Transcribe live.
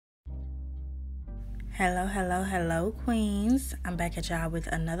Hello queens. I'm back at y'all with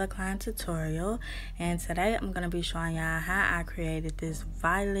another client tutorial, and today I'm going to be showing y'all how I created this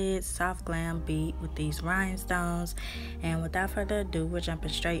violet soft glam beat with these rhinestones. And without further ado, we're jumping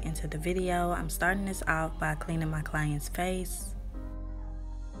straight into the video. I'm starting this off by cleaning my client's face.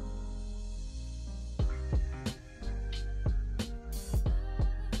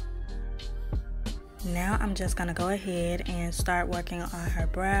 Now I'm just going to go ahead and start working on her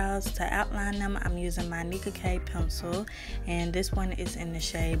brows. To outline them, I'm using my Nicka K pencil, and this one is in the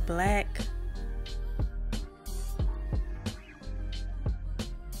shade Black.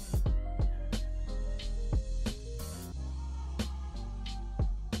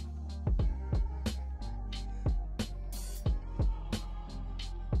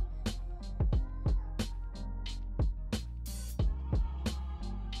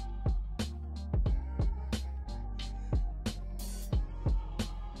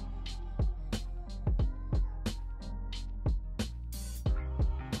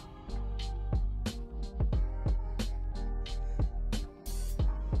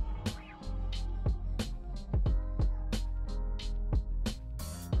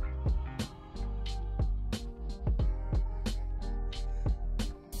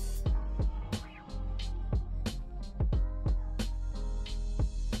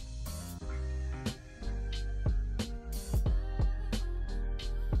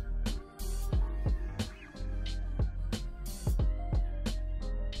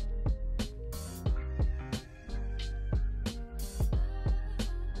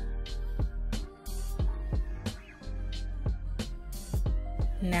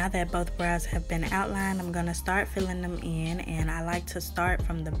 Now that both brows have been outlined, I'm going to start filling them in, and I like to start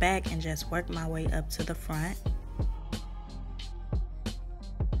from the back and just work my way up to the front.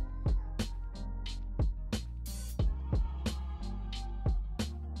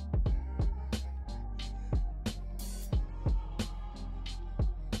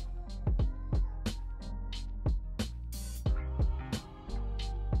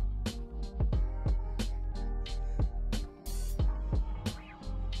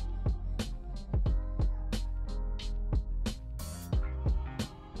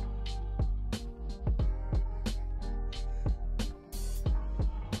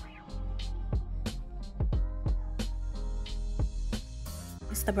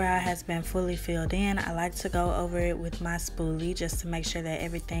 Once the brow has been fully filled in, I like to go over it with my spoolie just to make sure that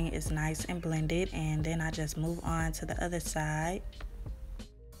everything is nice and blended, and then I just move on to the other side.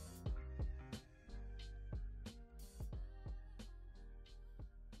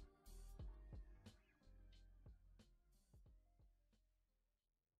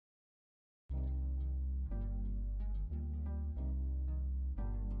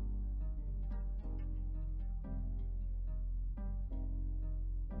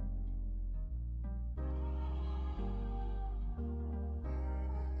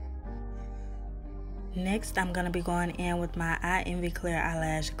 Next, I'm going to be going in with my I.envy clear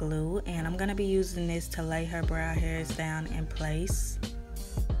eyelash glue, and I'm going to be using this to lay her brow hairs down in place.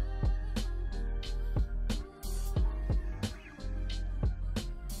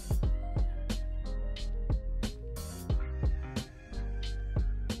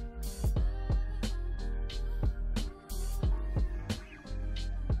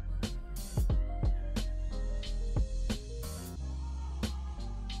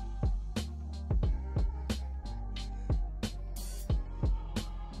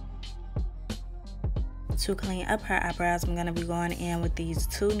 To clean up her eyebrows, I'm going to be going in with these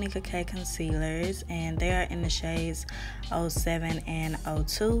two Nicka K concealers, and they are in the shades 07 and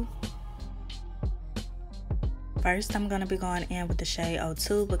 02. First, I'm going to be going in with the shade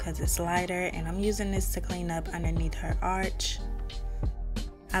 02 because it's lighter, and I'm using this to clean up underneath her arch.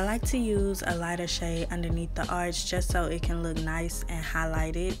 I like to use a lighter shade underneath the arch just so it can look nice and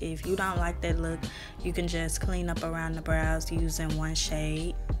highlighted. If you don't like that look, you can just clean up around the brows using one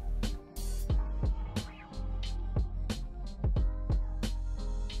shade.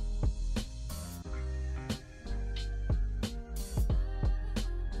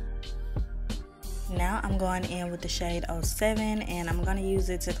 Now I'm going in with the shade 07, and I'm going to use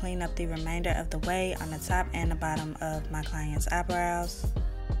it to clean up the remainder of the way on the top and the bottom of my client's eyebrows.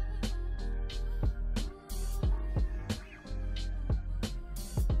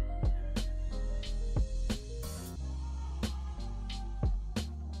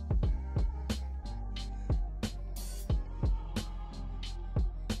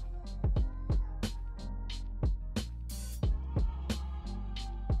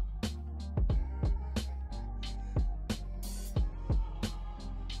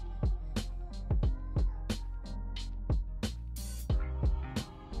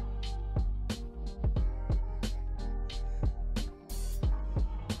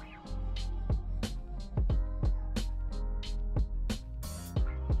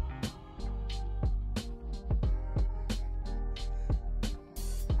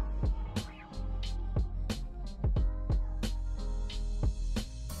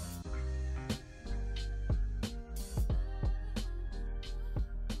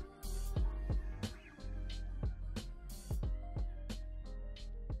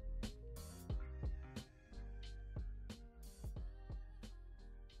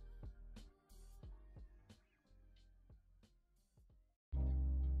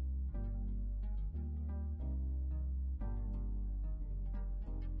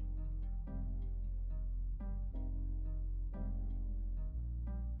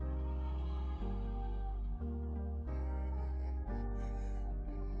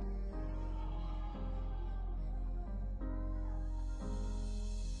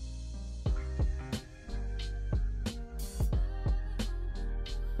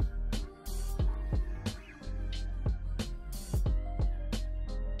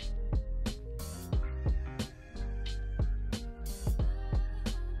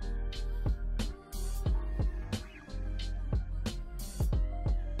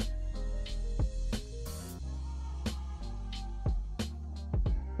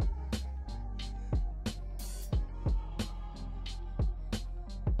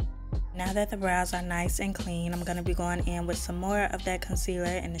 Now that the brows are nice and clean, I'm going to be going in with some more of that concealer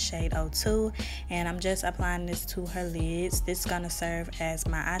in the shade 02, and I'm just applying this to her lids. This is going to serve as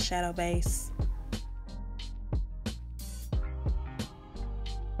my eyeshadow base.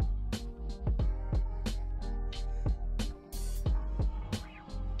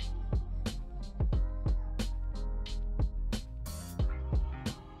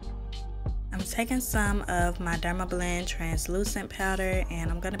 I'm taking some of my Dermablend Translucent powder,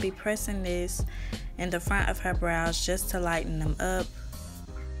 and I'm going to be pressing this in the front of her brows just to lighten them up.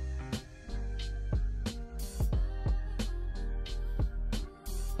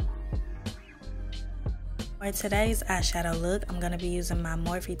 For today's eyeshadow look, I'm going to be using my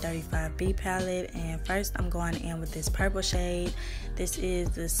Morphe 35B palette, and first I'm going in with this purple shade. This is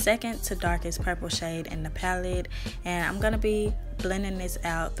the second to darkest purple shade in the palette, and I'm going to be blending this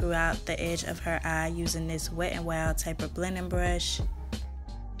out throughout the edge of her eye using this Wet n Wild taper blending brush.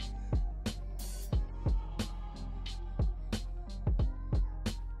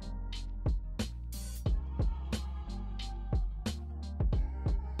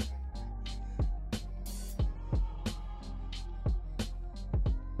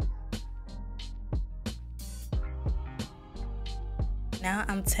 Now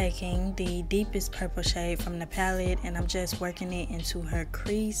I'm taking the deepest purple shade from the palette and I'm just working it into her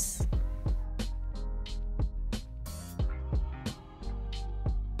crease.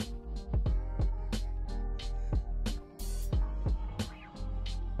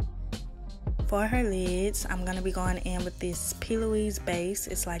 For her lids, I'm going to be going in with this P. Louise base.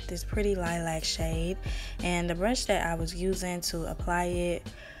 It's like this pretty lilac shade, and the brush that I was using to apply it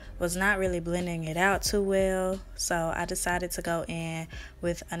was not really blending it out too well, so I decided to go in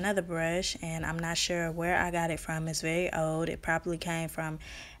with another brush, and I'm not sure where I got it from. It's very old. It probably came from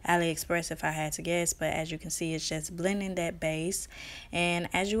AliExpress if I had to guess, but as you can see, it's just blending that base. And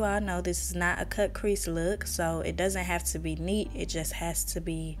as you all know, this is not a cut crease look, so it doesn't have to be neat, it just has to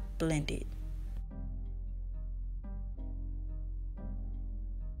be blended.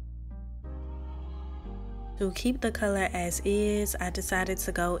 To keep the color as is, I decided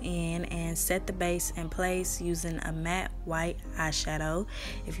to go in and set the base in place using a matte white eyeshadow.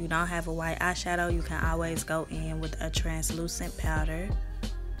 If you don't have a white eyeshadow, you can always go in with a translucent powder.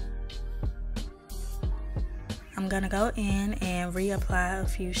 I'm gonna go in and reapply a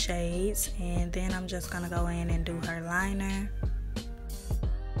few shades, and then I'm just gonna go in and do her liner.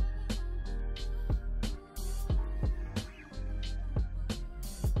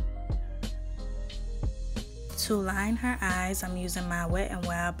 To line her eyes, I'm using my Wet n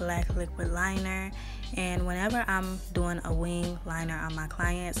Wild black liquid liner, and whenever I'm doing a wing liner on my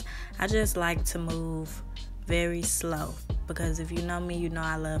clients, I just like to move very slow, because if you know me, you know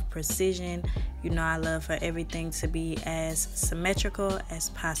I love precision. You know I love for everything to be as symmetrical as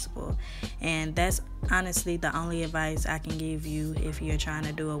possible, and that's honestly the only advice I can give you if you're trying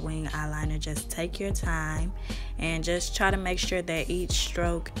to do a wing eyeliner. Just take your time and just try to make sure that each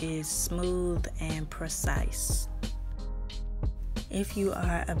stroke is smooth and precise. If you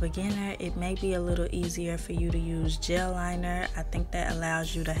are a beginner, it may be a little easier for you to use gel liner. I think that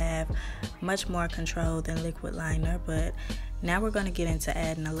allows you to have much more control than liquid liner, but now we're going to get into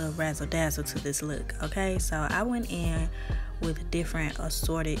adding a little razzle dazzle to this look. Okay, so I went in with different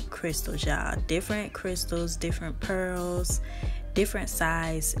assorted crystals, y'all. Different crystals, different pearls, different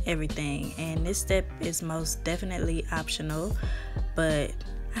size, everything. And this step is most definitely optional, but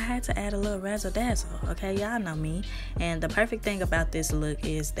I had to add a little razzle dazzle, okay? Y'all know me. And the perfect thing about this look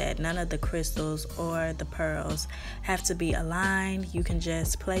is that none of the crystals or the pearls have to be aligned. You can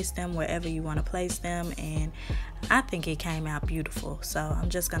just place them wherever you want to place them, and I think it came out beautiful. So I'm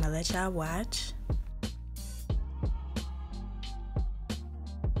just gonna let y'all watch.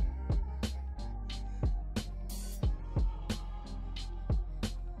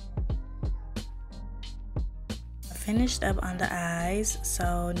 Finished up on the eyes,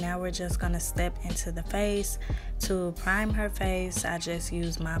 so now we're just gonna step into the face. To prime her face, I just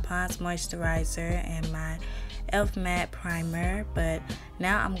use my Pond's moisturizer and my e.l.f. matte primer, but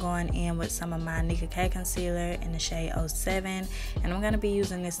now I'm going in with some of my Nicka K concealer in the shade 07, and I'm gonna be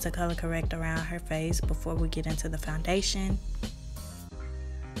using this to color correct around her face before we get into the foundation.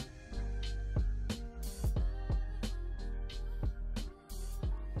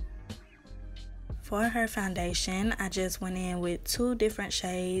 For her foundation, I just went in with 2 different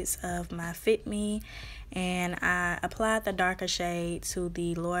shades of my Fit Me, and I applied the darker shade to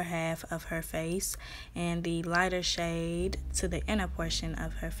the lower half of her face and the lighter shade to the inner portion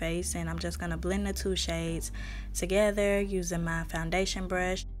of her face, and I'm just going to blend the 2 shades together using my foundation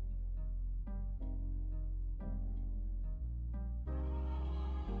brush.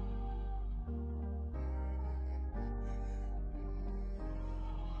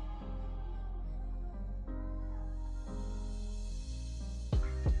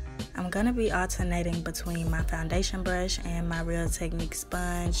 I'm gonna be alternating between my foundation brush and my Real Technique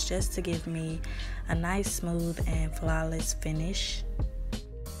sponge just to give me a nice, smooth, and flawless finish.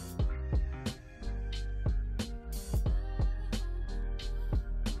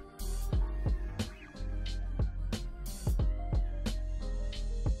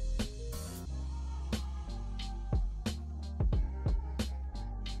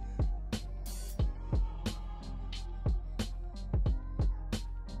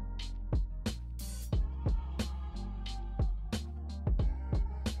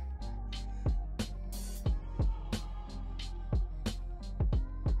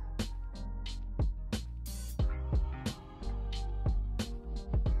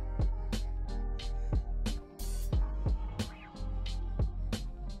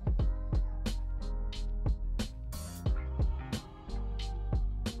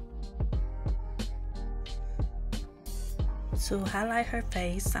 To highlight her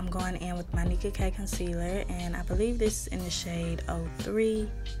face, I'm going in with my Nicka K concealer, and I believe this is in the shade 03.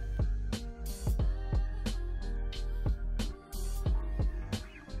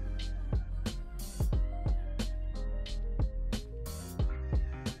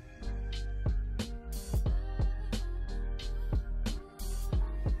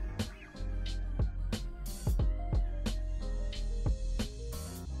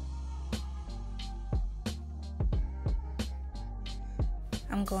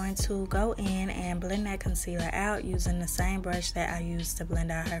 I'm going to go in and blend that concealer out using the same brush that I used to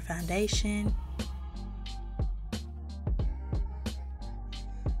blend out her foundation.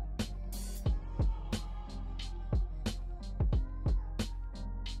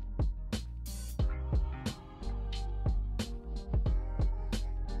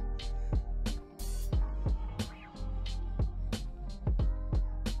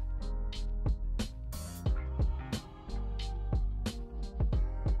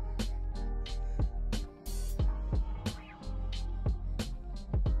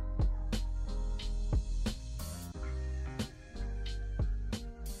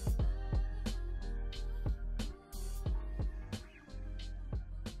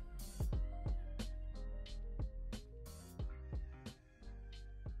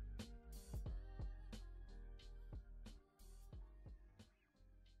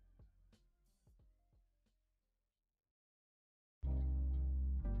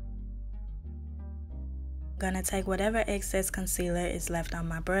 I'm gonna take whatever excess concealer is left on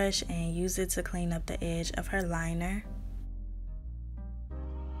my brush and use it to clean up the edge of her liner.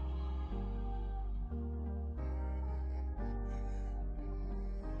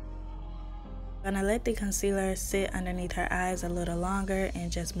 I'm gonna let the concealer sit underneath her eyes a little longer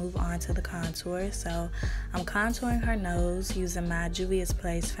and just move on to the contour. So I'm contouring her nose using my Juvias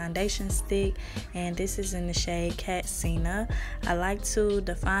Place foundation stick, and this is in the shade Catsina. I like to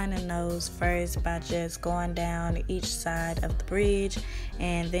define the nose first by just going down each side of the bridge,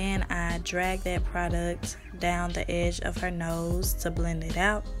 and then I drag that product down the edge of her nose to blend it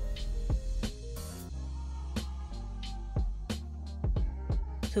out.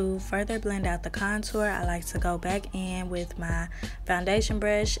 To further blend out the contour, I like to go back in with my foundation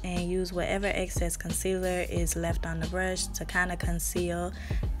brush and use whatever excess concealer is left on the brush to kind of conceal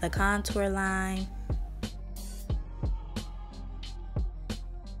the contour line.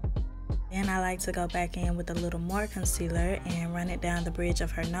 Then I like to go back in with a little more concealer and run it down the bridge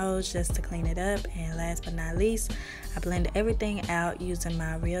of her nose just to clean it up. And last but not least, I blend everything out using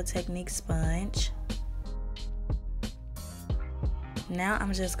my Real Technique sponge. Now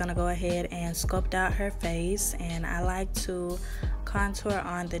I'm just gonna go ahead and sculpt out her face, and I like to contour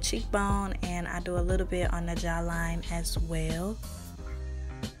on the cheekbone, and I do a little bit on the jawline as well.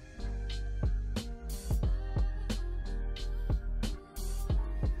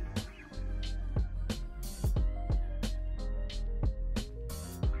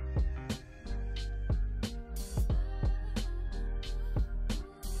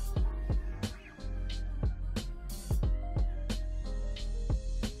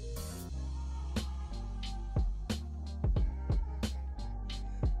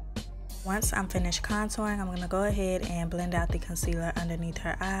 Once I'm finished contouring, I'm going to go ahead and blend out the concealer underneath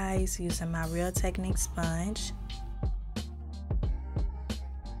her eyes using my Real Technique sponge.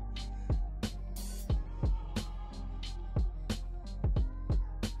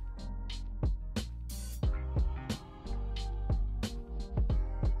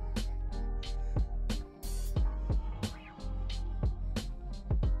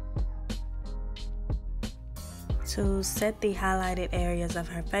 To set the highlighted areas of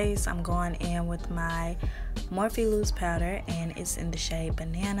her face, I'm going in with my Morphe loose powder, and it's in the shade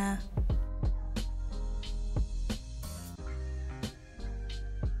Banana.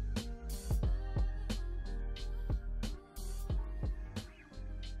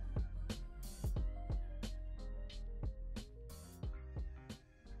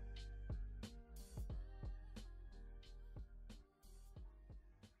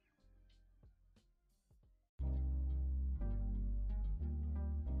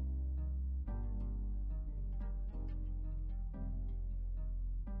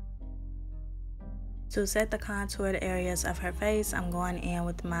 To set the contoured areas of her face, I'm going in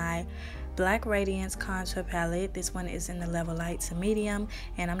with my Black Radiance contour palette. This one is in the level light to medium,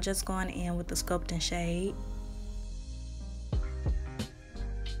 and I'm just going in with the sculpting shade.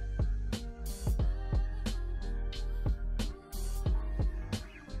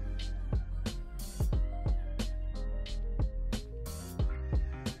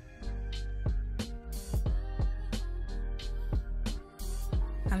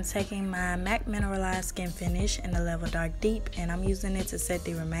 I'm taking my MAC Mineralized Skin Finish in the level Dark Deep, and I'm using it to set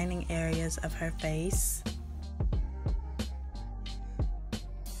the remaining areas of her face.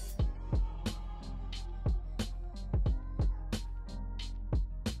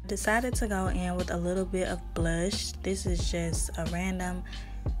 Decided to go in with a little bit of blush. This is just a random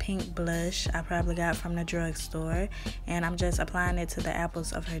pink blush I probably got from the drugstore, and I'm just applying it to the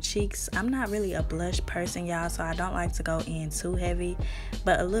apples of her cheeks. I'm not really a blush person, y'all, so I don't like to go in too heavy,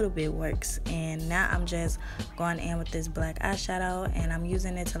 but a little bit works. And now I'm just going in with this black eyeshadow, and I'm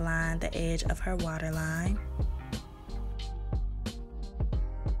using it to line the edge of her waterline.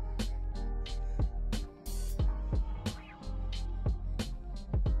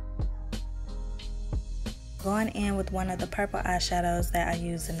 Going in with one of the purple eyeshadows that I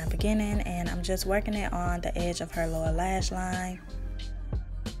used in the beginning, and I'm just working it on the edge of her lower lash line.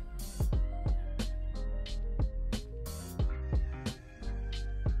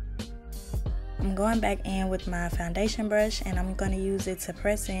 I'm going back in with my foundation brush, and I'm going to use it to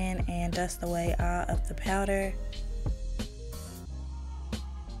press in and dust away all of the powder.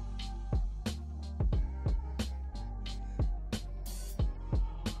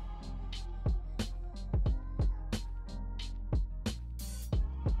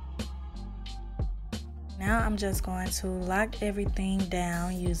 Now I'm just going to lock everything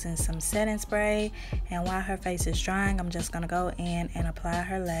down using some setting spray, and while her face is drying, I'm just going to go in and apply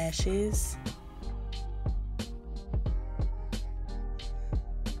her lashes.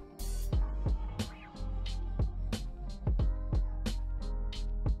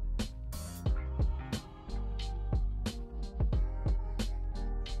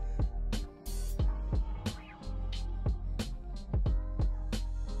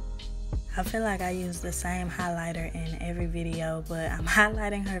 I feel like I use the same highlighter in every video, but I'm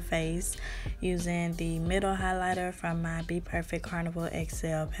highlighting her face using the middle highlighter from my Be Perfect Carnival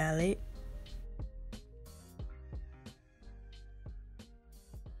XL palette.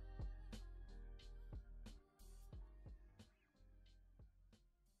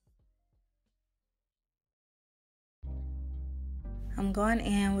 I'm going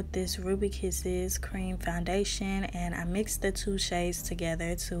in with this Ruby Kisses cream foundation, and I mixed the two shades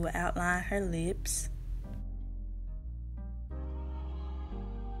together to outline her lips.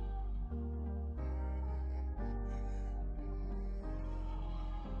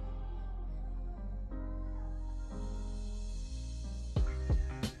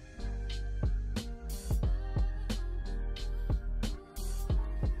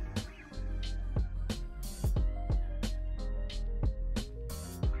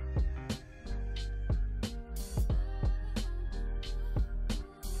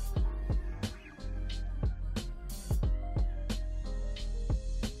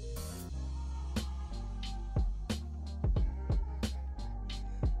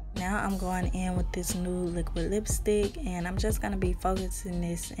 Now I'm going in with this new liquid lipstick, and I'm just going to be focusing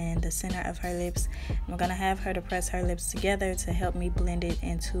this in the center of her lips. I'm going to have her to press her lips together to help me blend it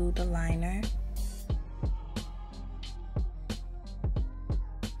into the liner.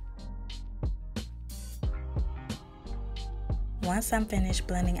 Once I'm finished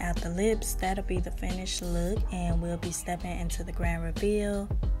blending out the lips, that'll be the finished look, and we'll be stepping into the grand reveal.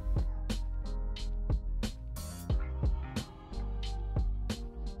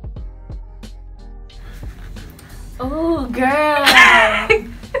 Oh, girl.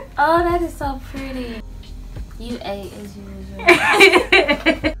 Oh, that is so pretty. You ate as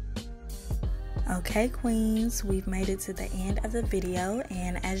usual. Okay, queens, we've made it to the end of the video,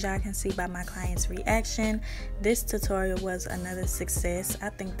 and as y'all can see by my client's reaction, this tutorial was another success. I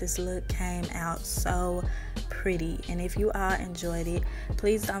think this look came out so pretty, and if you all enjoyed it,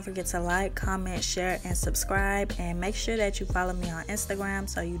 please don't forget to like, comment, share, and subscribe, and make sure that you follow me on Instagram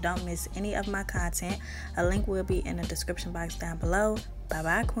so you don't miss any of my content. A link will be in the description box down below. Bye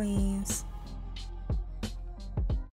bye, queens.